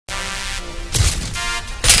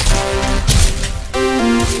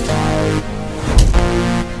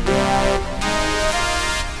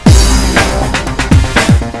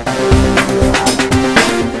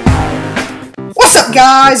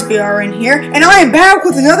guys, BR in here, and I am back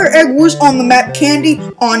with another Egg Wars on the map Candy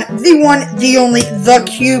on the one, the only, the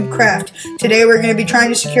Cube Craft. Today we're going to be trying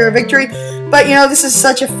to secure a victory, but you know, this is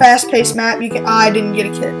such a fast-paced map, I didn't get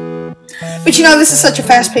a kit. But you know, this is such a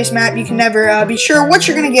fast-paced map, you can never be sure what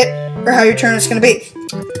you're going to get or how your turn is going to be.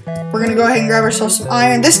 We're going to go ahead and grab ourselves some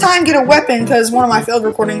iron. This time get a weapon, because one of my failed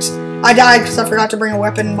recordings, I died because I forgot to bring a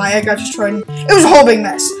weapon, and my egg got destroyed, and it was a whole big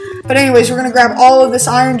mess. But anyways, we're going to grab all of this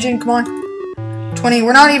iron, Jin, come on. 20.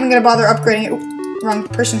 We're not even going to bother upgrading it. Ooh, wrong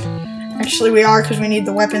person. Actually, we are, because we need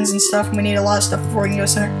the weapons and stuff, and we need a lot of stuff before we can go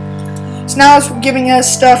center. So now it's giving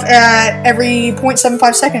us stuff at every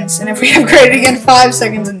 0.75 seconds, and if we upgrade it again, 5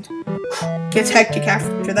 seconds, and gets hectic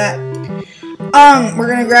after that. We're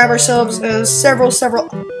going to grab ourselves several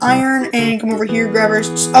iron, and come over here, grab our...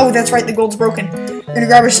 Oh, that's right, the gold's broken. We're going to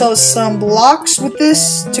grab ourselves some blocks with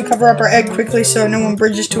this to cover up our egg quickly so no one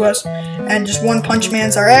bridges to us, and just one punch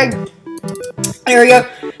man's our egg. There we go.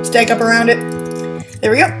 Stack up around it.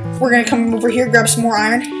 There we go. We're going to come over here, grab some more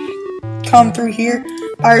iron. Come through here.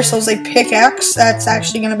 Buy ourselves a pickaxe. That's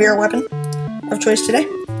actually going to be our weapon of choice today.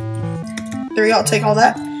 There we go. I'll take all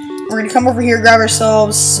that. We're going to come over here, grab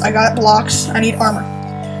ourselves... I got blocks. I need armor.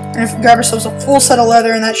 We're going to grab ourselves a full set of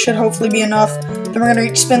leather, and that should hopefully be enough. Then we're going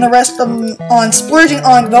to spend the rest of them on splurging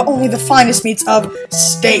on only the finest meats of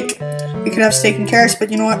steak. We could have steak and carrots,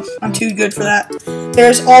 but you know what? I'm too good for that.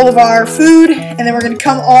 There's all of our food, and then we're going to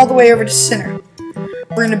come all the way over to center.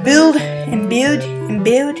 We're going to build, and build, and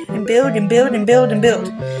build, and build, and build, and build, and build.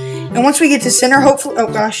 And once we get to center, hopefully... Oh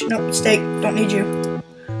gosh, no, steak, don't need you.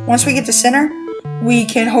 Once we get to center, we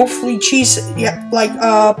can hopefully cheese... Yeah, like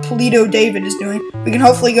Polito David is doing. We can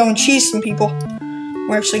hopefully go and cheese some people.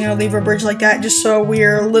 We're actually going to leave our bridge like that, just so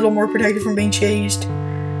we're a little more protected from being chased.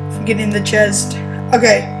 From getting in the chest.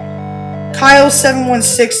 Okay.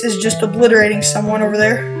 Kyle716 is just obliterating someone over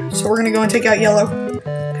there. So we're going to go and take out yellow.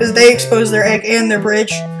 Because they exposed their egg and their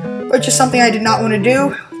bridge. Which is something I did not want to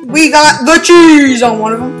do. We got the cheese on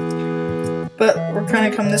one of them. But we're going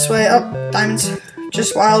to come this way. Oh, diamonds.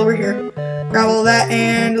 Just while we're here. Grab all of that.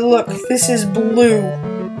 And look, this is blue.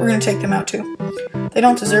 We're going to take them out too. They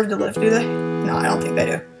don't deserve to live, do they? No, I don't think they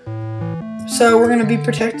do. So we're going to be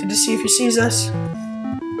protected to see if he sees us.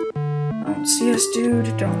 Don't see us,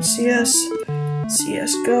 dude. Don't see us. See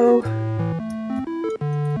us go.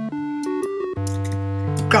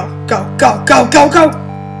 Go, go, go, go, go, go!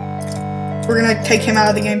 We're gonna take him out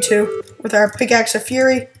of the game too with our pickaxe of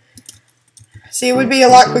fury. See, it would be a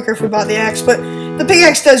lot quicker if we bought the axe, but the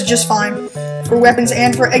pickaxe does just fine for weapons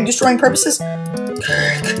and for egg destroying purposes.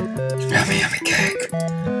 Cake. Yummy, yummy cake.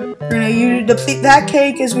 We're gonna deplete that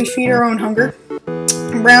cake as we feed our own hunger.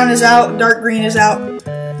 Brown is out, dark green is out.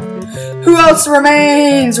 Who else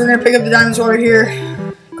remains? We're gonna pick up the diamonds while we're here.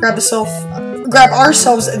 Grab ourselves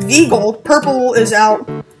the gold. Purple is out,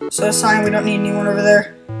 so a sign we don't need anyone over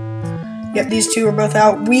there. Yep, these two are both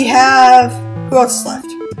out. We have... Who else is left?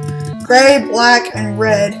 Gray, black, and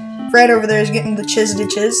red. Red over there is getting the chizzed.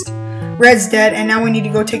 Red's dead, and now we need to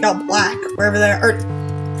go take out black, wherever they are.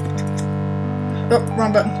 Oh,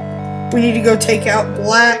 wrong button. We need to go take out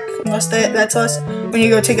black, unless that's us. We need to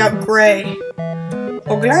go take out gray.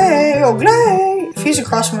 Oh, gray, oh, gray. If he's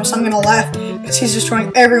across from us, I'm going to laugh, because he's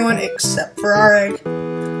destroying everyone except for our egg.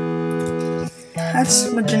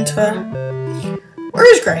 That's magenta.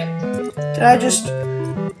 Where is gray? Did I just...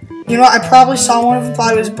 You know what, I probably saw one of them,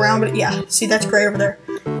 thought it was brown, but yeah, see, that's gray over there.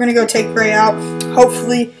 We're going to go take gray out.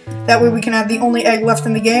 Hopefully, that way we can have the only egg left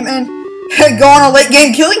in the game, and go on a late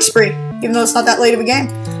game killing spree, even though it's not that late of a game.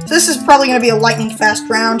 So this is probably going to be a lightning fast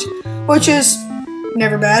round, which is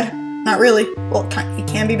never bad. Not really. Well, it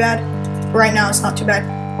can be bad. But right now, it's not too bad.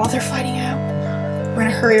 While they're fighting out, we're going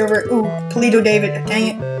to hurry over. Ooh, Polito David. Dang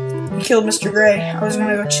it. He killed Mr. Gray. I was going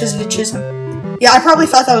to go chiz him. Yeah, I probably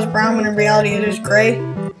thought that was brown when in reality it is gray.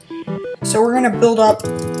 So we're going to build up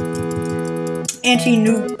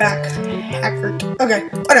anti-noob back hacker. Okay,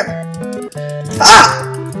 whatever. Ah!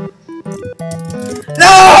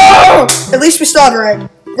 No! At least we still have our egg.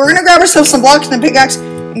 We're going to grab ourselves some blocks and a pickaxe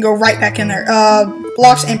and go right back in there.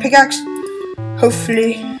 Blocks and pickaxe.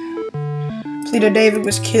 Hopefully, Polito David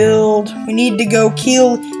was killed. We need to go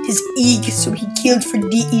kill his egg, so he killed for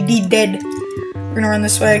DED dead. We're gonna run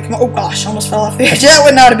this way. Come on. Oh gosh, almost fell off the edge. That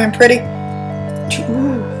would not have been pretty.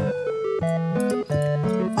 Ooh.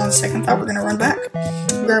 On second thought, we're gonna run back.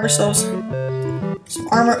 Grab ourselves some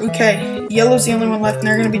armor. Okay, yellow's the only one left, and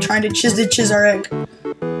they're gonna be trying to chiz our egg.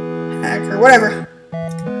 Hacker, whatever.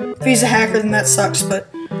 If he's a hacker, then that sucks, but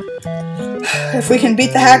if we can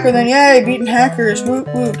beat the hacker, then yay, beating hackers, woot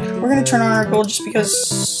woot. We're gonna turn on our gold just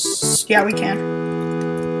because, yeah, we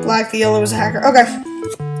can. Black, the yellow is a hacker. Okay.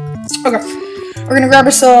 Okay. We're gonna grab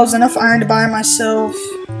ourselves enough iron to buy myself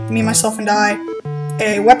and I,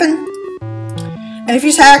 a weapon. And if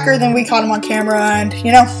he's a hacker, then we caught him on camera, and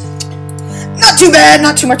you know, not too bad,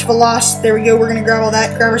 not too much of a loss. There we go. We're gonna grab all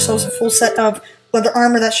that, grab ourselves a full set of leather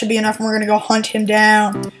armor. That should be enough, and we're gonna go hunt him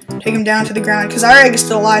down, take him down to the ground, because our egg is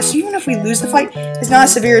still alive. So even if we lose the fight, it's not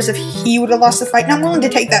as severe as if he would have lost the fight. And I'm willing to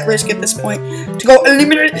take that risk at this point to go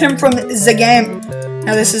eliminate him from the game.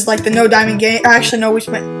 Now this is like the no diamond game. Actually, no,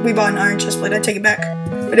 we bought an iron chest plate. I take it back,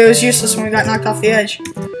 but it was useless when we got knocked off the edge.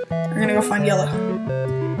 We're gonna go find yellow.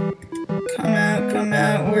 Come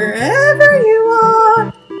out, wherever you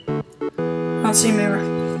are. I don't see him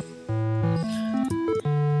anywhere.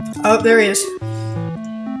 Oh, there he is.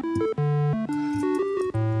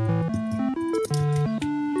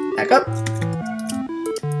 Back up.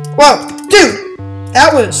 Whoa, dude,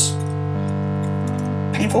 that was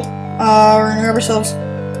painful. We're gonna grab ourselves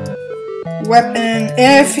weapon.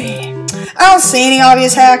 I don't see any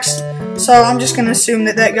obvious hacks, so I'm just gonna assume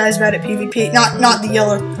that that guy's bad at PvP. Not the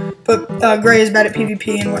yellow, but gray is bad at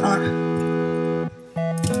PvP and whatnot.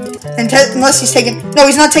 And unless he's taking, no,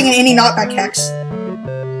 he's not taking any knockback hacks.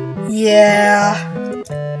 Yeah.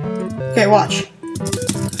 Okay, watch.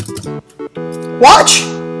 Watch.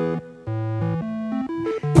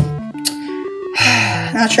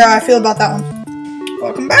 Not sure how I feel about that one.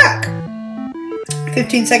 Welcome back.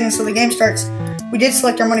 15 seconds till the game starts. We did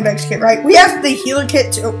select our money bags kit, right? We have the healer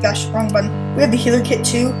kit too. Oh gosh, wrong button. We have the healer kit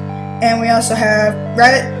too, and we also have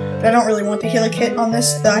rabbit. But I don't really want the healer kit on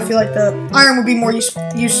this. I feel like the iron would be more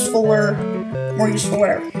useful, whatever.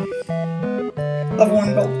 Level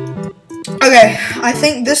 1 gold. Okay, I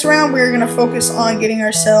think this round we're gonna focus on getting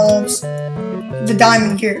ourselves the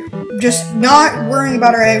diamond gear. Just not worrying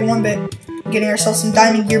about our egg one bit. Getting ourselves some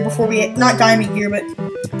diamond gear before we, not diamond gear, but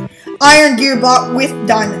iron gear bought with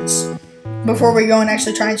diamonds before we go and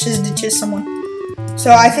actually try and chiz someone.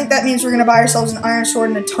 So I think that means we're going to buy ourselves an iron sword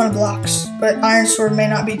and a ton of blocks. But iron sword may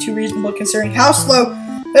not be too reasonable considering how slow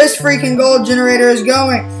this freaking gold generator is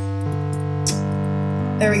going.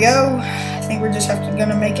 There we go. I think we're just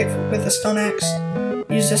gonna make it with a stone axe.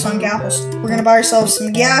 Use this on gapples. We're going to buy ourselves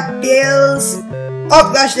some gapples.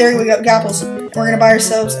 Oh gosh, there we go, gapples. We're going to buy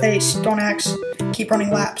ourselves a stone axe. Keep running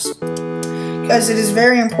laps. Because it is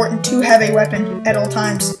very important to have a weapon at all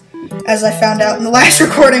times. As I found out in the last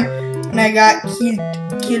recording. And I got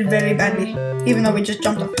killed very badly. Even though we just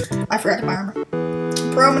jumped up. I forgot to buy armor.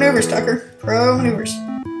 Pro maneuvers, Tucker. Pro maneuvers.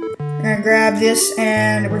 We're going to grab this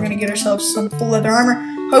and we're going to get ourselves some full leather armor.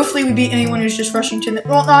 Hopefully we beat anyone who's just rushing to the...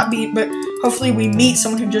 Well, not beat, but hopefully we meet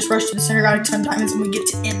someone who just rushed to the center, got a ton of diamonds, and we get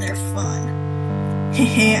to end their fun.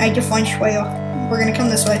 I define swale. We're going to come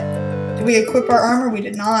this way. Did we equip our armor? We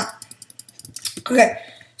did not. Okay.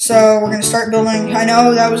 So we're going to start building. I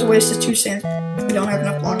know that was a waste of 2 sand. We don't have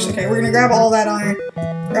enough blocks. Okay, we're going to grab all that iron,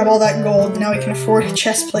 grab all that gold. Now we can afford a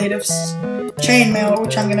chest plate of chainmail,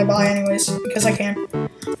 which I'm going to buy anyways, because I can.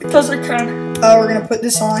 Because I can. We're going to put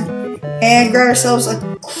this on and grab ourselves a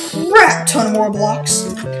crap ton more blocks.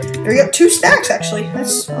 There we go, 2 stacks actually.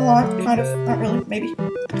 That's a lot, kind of, not really, maybe.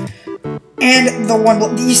 And the 1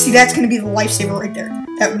 block, you see that's going to be the lifesaver right there.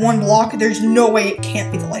 That 1 block, there's no way it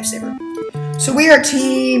can't be the lifesaver. So we are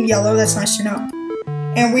team yellow, that's nice to know.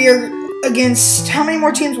 And we are against, how many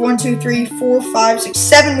more teams? 1, 2, 3, 4, 5, 6,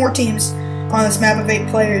 7 more teams on this map of 8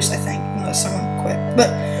 players, I think, unless someone quit. But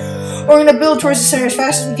we're going to build towards the center as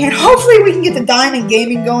fast as we can. Hopefully we can get the diamond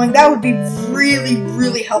gaming going. That would be really,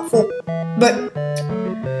 really helpful. But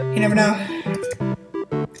you never know.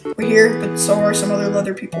 We're here, but so are some other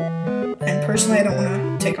leather people. And personally, I don't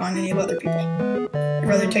want to take on any leather people. I'd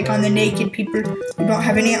rather take on the naked people who don't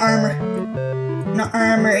have any armor. No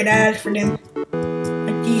armor at all for them.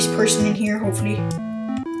 Like this person in here, hopefully.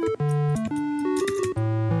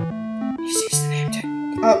 He sees the name tag.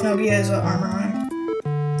 Oh, no, he has armor on him.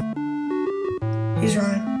 He's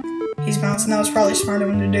running. He's bouncing. That was probably smart of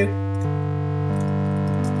him to do.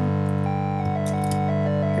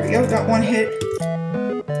 Here we go. Got 1 hit.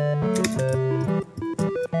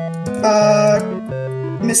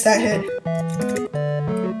 Missed that hit.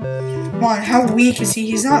 Come on, how weak is he?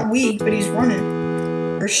 He's not weak, but he's running.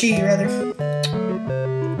 Or she, rather.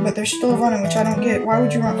 But they're still running, which I don't get. Why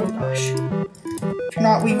would you run? Oh, gosh. If you're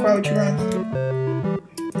not weak, why would you run?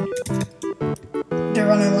 They're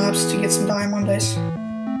running laps to get some diamonds.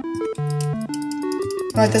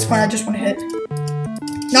 At this point, I just want to hit.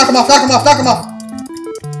 Knock him off, knock him off, knock him off!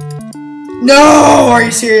 No! Are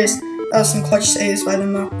you serious? That was some clutch saves by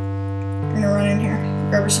them, though. We're gonna run in here.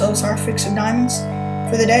 Grab ourselves our fix of diamonds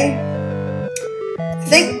for the day. I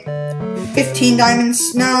think 15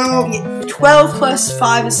 diamonds. No, 12 plus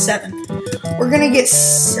 5 is 7. We're gonna get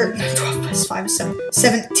 12. it's 5 is 7.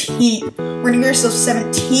 17. We're gonna get ourselves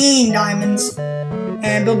 17 diamonds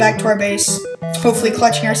and build back to our base. Hopefully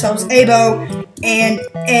clutching ourselves a bow and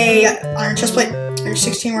a iron chestplate. There's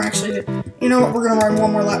 16. We're actually, you know what? We're gonna run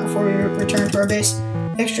one more lap before we return to our base.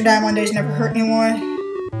 Extra diamond days never hurt anyone.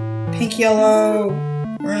 Pink, yellow.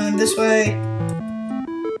 We're running this way.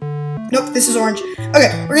 Nope, this is orange.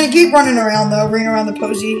 Okay, we're gonna keep running around though. Bring around the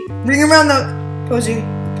posy. Bring around the posy.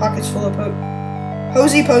 Pockets full of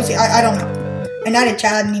posy. I don't know. I'm not a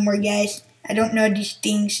child anymore, guys. I don't know these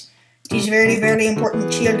things. These very, very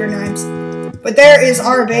important children names. But there is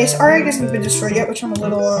our base. Our egg hasn't been destroyed yet, which I'm a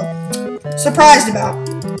little surprised about.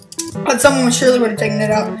 But someone surely would have taken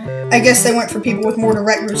it out. I guess they went for people with more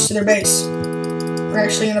direct routes to their base. We're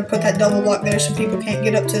actually gonna put that double block there so people can't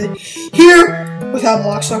get up to here without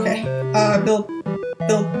blocks. Okay. Build.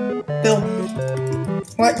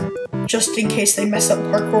 What? Just in case they mess up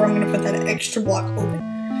parkour, I'm gonna put that extra block open.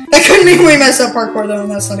 That could mean we mess up parkour though,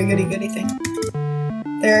 and that's not a goody thing.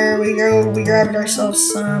 There we go. We grabbed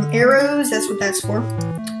ourselves some arrows. That's what that's for.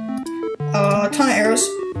 A ton of arrows.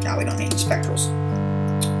 Now we don't need spectrals.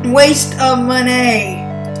 Waste of money,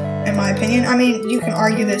 in my opinion. I mean, you can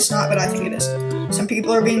argue that it's not, but I think it is. Some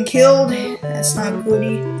people are being killed. That's not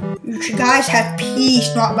goody. You should guys have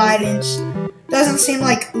peace, not violence. Doesn't seem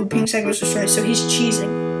like Pink's egg was destroyed, so he's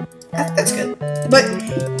cheesing. That's good. But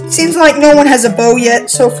it seems like no one has a bow yet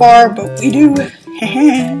so far, but we do.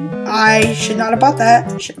 I should not have bought that.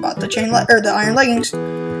 I should have bought the the iron leggings.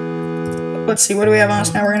 Let's see, what do we have on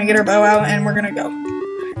us now? We're gonna get our bow out and we're gonna go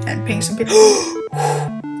and ping some people.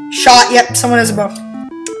 Shot. Yep, someone has a bow.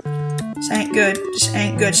 This ain't good. This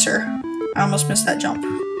ain't good, sir. I almost missed that jump.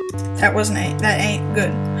 That ain't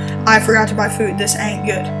good. I forgot to buy food. This ain't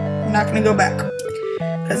good. I'm not gonna go back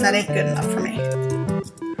because that ain't good enough for me.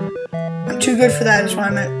 I'm too good for that is what I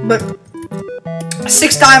meant. But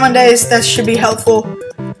 6 diamond days, that should be helpful.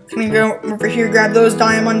 Can we go over here, grab those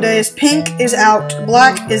diamond days? Pink is out.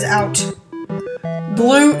 Black is out.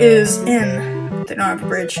 Blue is in. They don't have a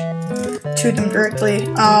bridge to them directly.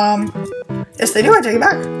 Yes, they do. I take it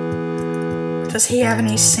back. Does he have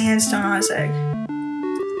any sandstone on his egg?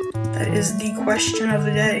 That is the question of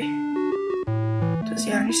the day. Does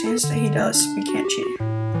he have any sandstone? He does. We can't cheat.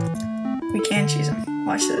 We can cheese him.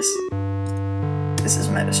 Watch this. This is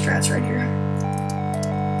meta strats right here.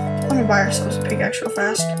 Let me buy ourselves a pickaxe real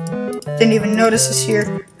fast. Didn't even notice us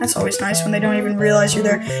here. That's always nice when they don't even realize you're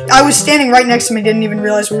there. I was standing right next to him and didn't even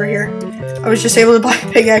realize we were here. I was just able to buy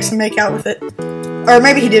a pickaxe and make out with it. Or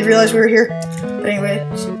maybe he did realize we were here. But anyway,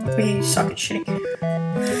 we suck at shooting.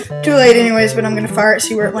 Too late anyways, but I'm gonna fire it,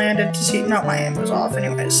 see where it landed to see. No, my aim was off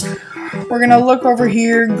anyways. We're gonna look over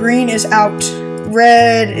here. Green is out.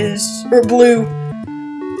 Red is, or blue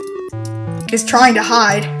is trying to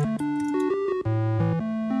hide.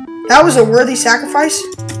 That was a worthy sacrifice.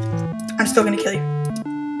 I'm still gonna kill you.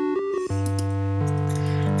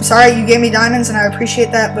 I'm sorry you gave me diamonds and I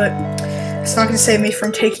appreciate that, but it's not gonna save me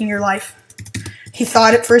from taking your life. He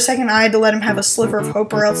thought it for a second. I had to let him have a sliver of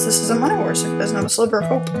hope, or else this is a money horse if he doesn't have a sliver of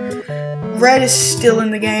hope. Red is still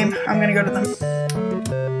in the game. I'm gonna go to them.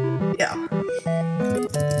 Yeah.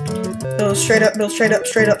 Build straight up, build straight up,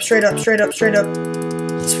 straight up, straight up, straight up, straight up.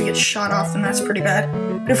 Unless we get shot off, then that's pretty bad.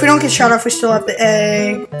 But if we don't get shot off, we still have the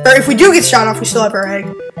egg. Or if we do get shot off, we still have our egg.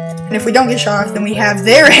 And if we don't get shot off, then we have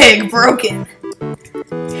their egg broken.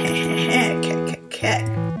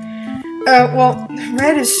 Well,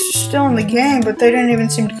 red is still in the game, but they didn't even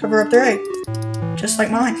seem to cover up their egg. Just like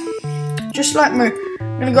mine. Just like me.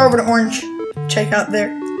 I'm gonna go over to orange. Check out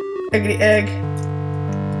their eggity egg.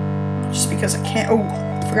 Just because I can't. Oh,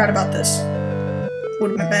 forgot about this.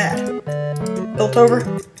 Would have been bad. Built over.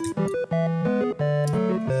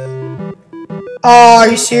 Oh, are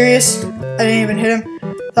you serious? I didn't even hit him.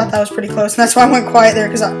 Thought that was pretty close. And that's why I went quiet there,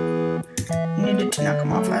 because I needed to knock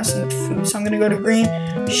him off. I need food, so I'm gonna go to green.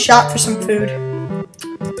 Shot for some food.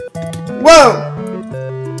 Whoa!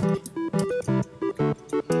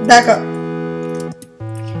 Back up.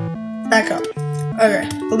 Back up. Okay.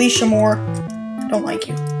 Alicia Moore. Don't like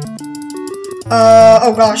you.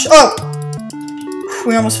 Oh gosh. Oh!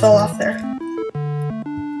 We almost fell off there.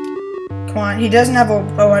 Come on. He doesn't have a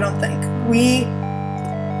bow, I don't think. We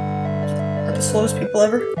are the slowest people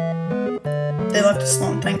ever. They left us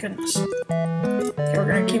alone, thank goodness. Okay, we're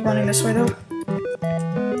gonna keep running this way though.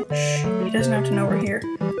 Shh, he doesn't have to know we're here.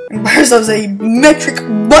 And buy ourselves a metric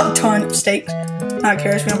butt ton of steaks. Not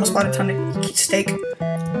cares, we almost bought a ton of steak.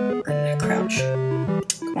 We're gonna crouch.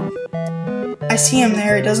 Come on. I see him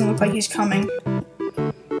there, it doesn't look like he's coming.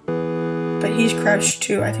 But he's crouched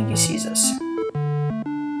too, I think he sees us.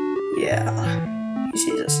 Yeah, he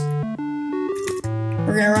sees us.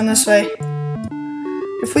 We're gonna run this way.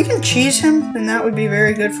 If we can cheese him, then that would be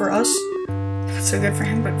very good for us. Not so good for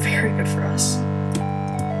him, but very good for us.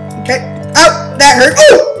 Okay. Oh, that hurt.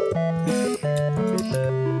 Oh!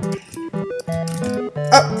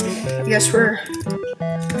 Oh, I guess we're...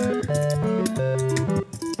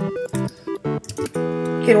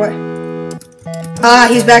 Get away. Ah,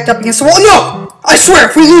 he's backed up against the wall. No! I swear,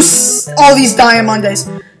 if we lose all these Diamondes,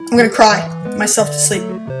 I'm gonna cry myself to sleep.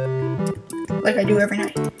 Like I do every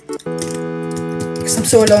night. Because I'm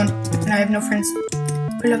so alone, and I have no friends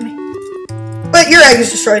who love me. But your egg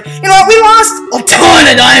is destroyed. You know what? We lost a ton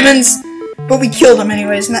of diamonds! But we killed him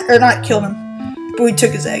anyways. Or not killed him, but we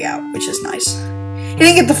took his egg out, which is nice. He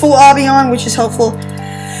didn't get the full obby on, which is helpful.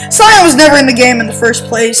 Sion was never in the game in the first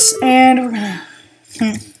place, and we're gonna...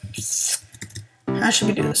 How should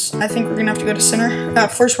we do this? I think we're gonna have to go to center.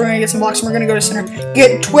 First, we're gonna get some blocks, and we're gonna go to center.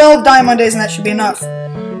 Get 12 Diamondes, and that should be enough.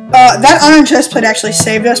 That iron chest plate actually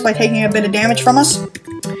saved us by taking a bit of damage from us.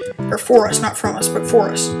 Or for us, not from us, but for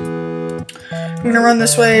us. I'm gonna run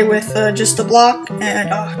this way with just a block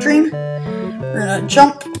and dream. We're gonna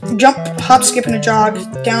jump, hop, skip, and a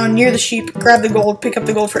jog down near the sheep, grab the gold, pick up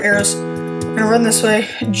the gold for arrows. We're gonna run this way,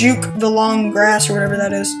 juke the long grass or whatever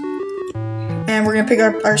that is. And we're gonna pick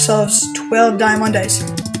up ourselves 12 Diamondes.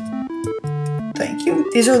 Thank you.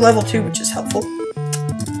 These are level 2, which is helpful.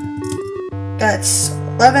 That's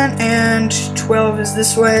 11, and 12 is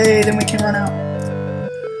this way, then we can run out.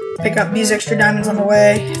 Pick up these extra diamonds on the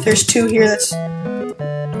way. If there's 2 here, that's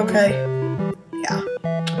okay. Yeah.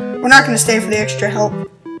 We're not gonna stay for the extra help.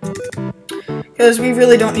 Because we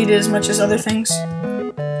really don't need it as much as other things.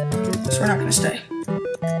 So we're not gonna stay.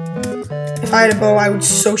 If I had a bow, I would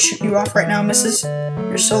so shoot you off right now, missus.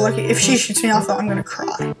 You're so lucky. If she shoots me off, though, I'm gonna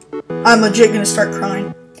cry. I'm legit gonna start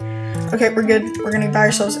crying. Okay, we're good. We're gonna buy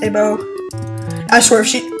ourselves a bow. I swear,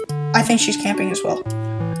 I think she's camping as well.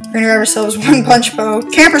 We're gonna grab ourselves 1 punch bow.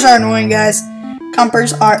 Campers are annoying, guys.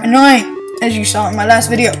 Campers are annoying, as you saw in my last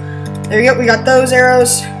video. There you go. We got those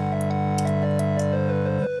arrows.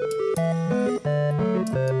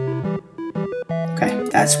 Okay,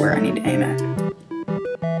 that's where I need to aim at.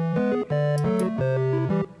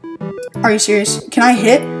 Are you serious? Can I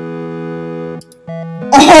hit?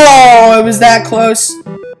 Oh, it was that close.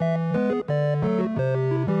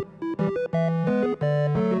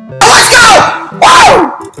 Let's go!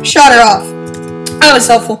 Woo! Shot her off. That was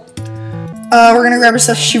helpful. We're gonna grab her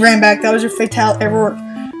stuff. She ran back. That was her fatale error.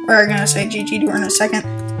 We're gonna say GG to her in a second.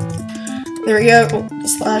 There we go. Oh, the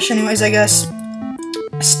slash anyways, I guess.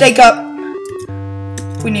 Stake up.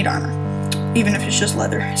 We need armor. Even if it's just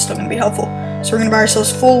leather, it's still gonna be helpful. So we're gonna buy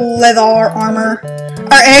ourselves full leather armor.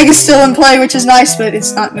 Our egg is still in play, which is nice, but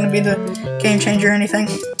it's not gonna be the game changer or anything.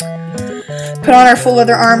 Put on our full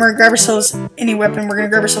leather armor, grab ourselves any weapon. We're gonna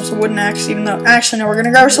grab ourselves a wooden axe, even though, actually no, we're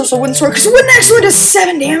gonna grab ourselves a wooden sword, because a wooden axe sword does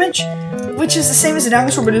 7 damage, which is the same as a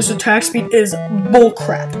diamond sword, but its attack speed is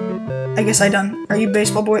bullcrap. I guess I done. Are you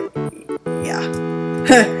baseball boy? Yeah.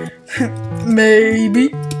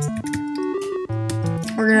 Maybe.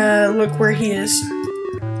 We're gonna look where he is.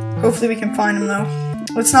 Hopefully we can find him, though.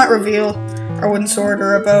 Let's not reveal our wooden sword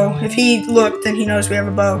or a bow. If he looked, then he knows we have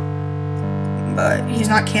a bow. But he's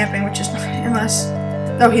not camping, which is unless...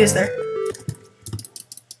 No, he is there.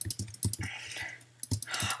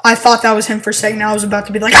 I thought that was him for a second. I was about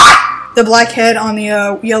to be like, ah! The black head on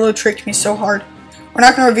the yellow tricked me so hard. We're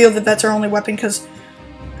not going to reveal that that's our only weapon, because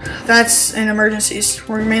that's in emergencies.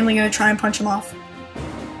 We're mainly going to try and punch him off.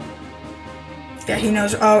 Yeah, he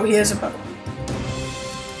knows. Oh, he has a bow.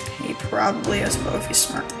 He probably has a bow if he's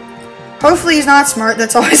smart. Hopefully he's not smart.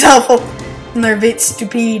 That's always helpful. And they're a bit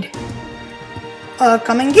stupid.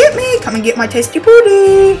 Come and get me. Come and get my tasty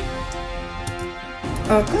booty.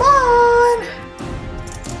 Oh, come on.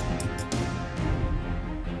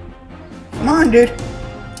 Come on, dude.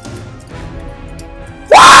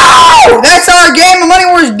 Wow! That's our game of Money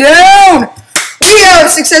Wars down. We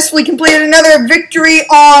have successfully completed another victory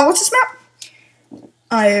on... What's this map?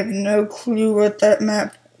 I have no clue what that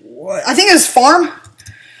map was. I think it was Farm.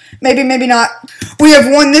 Maybe, maybe not. We have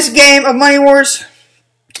won this game of Money Wars.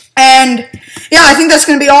 And, yeah, I think that's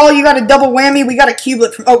going to be all. You got a double whammy. We got a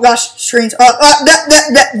cubelet from... Oh, gosh, screens. We're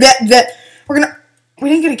going to... We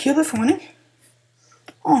didn't get a cubelet for winning?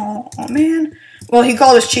 Oh, man. Well, he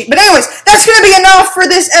called us cheap. But anyways, that's going to be enough for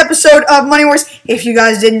this episode of Money Wars. If you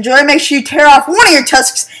guys did enjoy, make sure you tear off one of your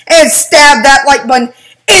tusks and stab that like button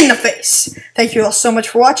in the face. Thank you all so much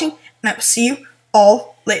for watching, and I will see you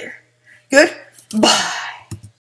all later. Goodbye.